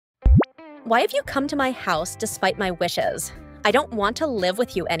Why have you come to my house despite my wishes? I don't want to live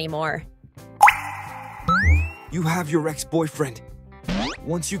with you anymore. You have your ex-boyfriend.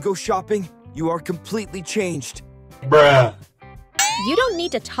 Once you go shopping, you are completely changed. Bruh. You don't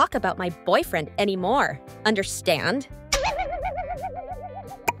need to talk about my boyfriend anymore. Understand?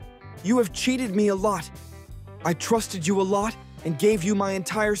 You have cheated me a lot. I trusted you a lot and gave you my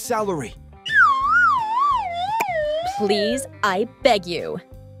entire salary. Please, I beg you.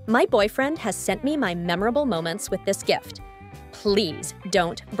 My boyfriend has sent me my memorable moments with this gift. Please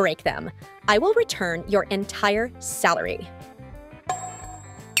don't break them. I will return your entire salary.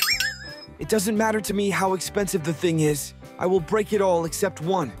 It doesn't matter to me how expensive the thing is. I will break it all except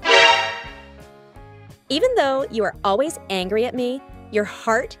one. Even though you are always angry at me, your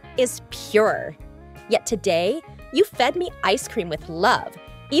heart is pure. Yet today, you fed me ice cream with love,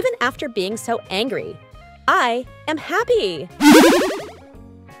 even after being so angry. I am happy.